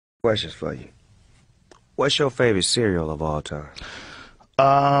Questions for you. What's your favorite cereal of all time?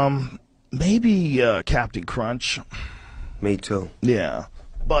 Maybe Captain Crunch. Me too. Yeah,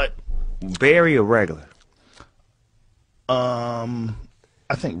 but Berry or regular? I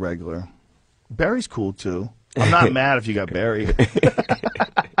think regular. Berry's cool too. I'm not mad if you got berry.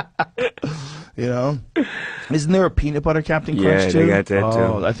 You know? Isn't there a peanut butter Captain Crunch Yeah, too? they got that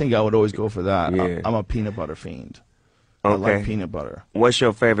Oh, too. I think I would always go for that. Yeah. I'm a peanut butter fiend. Okay. I like peanut butter. What's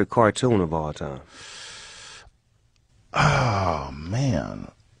your favorite cartoon of all time? Oh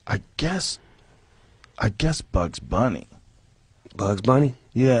man, I guess Bugs Bunny. Bugs Bunny?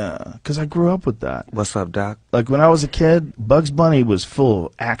 Yeah, because I grew up with that. What's up, Doc? Like when I was a kid, Bugs Bunny was full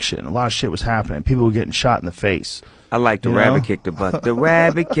of action. A lot of shit was happening. People were getting shot in the face. I like the You rabbit know? kick the bucket. The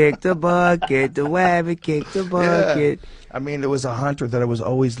rabbit kicked the bucket. The rabbit kicked the bucket. Yeah. I mean, there was a hunter that was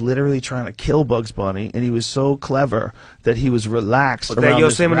always literally trying to kill Bugs Bunny, and he was so clever that he was relaxed Was around that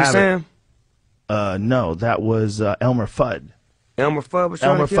this Yosemite rabbit. Sam? No, that was Elmer Fudd. Elmer Fudd was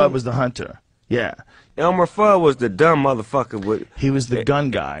trying Elmer to kill Fudd him? was the hunter. Yeah. Elmer Fudd was the dumb motherfucker with. He was the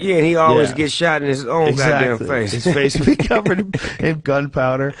gun guy. Yeah, and he always Yeah. gets shot in his own goddamn face. His face would be covered in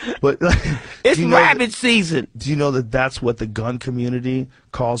gunpowder. But like, It's do you know rabbit season. Do you know that that's what the gun community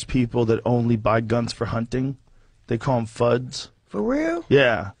calls people that only buy guns for hunting? They call them FUDs. For real?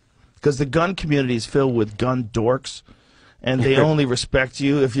 Yeah, because the gun community is filled with gun dorks, and they only respect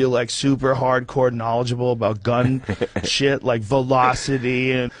you if you're like super hardcore knowledgeable about gun shit, like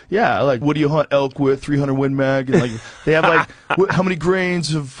velocity and like what do you hunt elk with? 300 Win Mag, and like they have like how many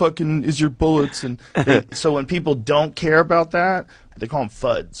grains of fucking is your bullets, and so when people don't care about that, they call them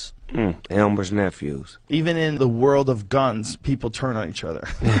FUDs. Elmer's nephews. Even in the world of guns, people turn on each other.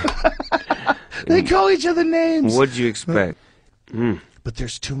 They call each other names. What'd you expect? But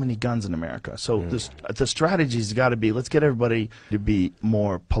there's too many guns in America. So the strategy's got to be, let's get everybody to be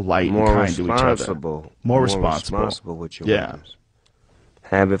more polite More and kind to each other. responsible. More responsible. responsible with your Yeah. weapons.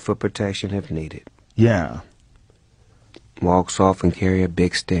 Have it for protection if needed. Yeah. Walk soft and carry a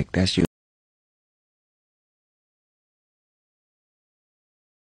big stick. That's you.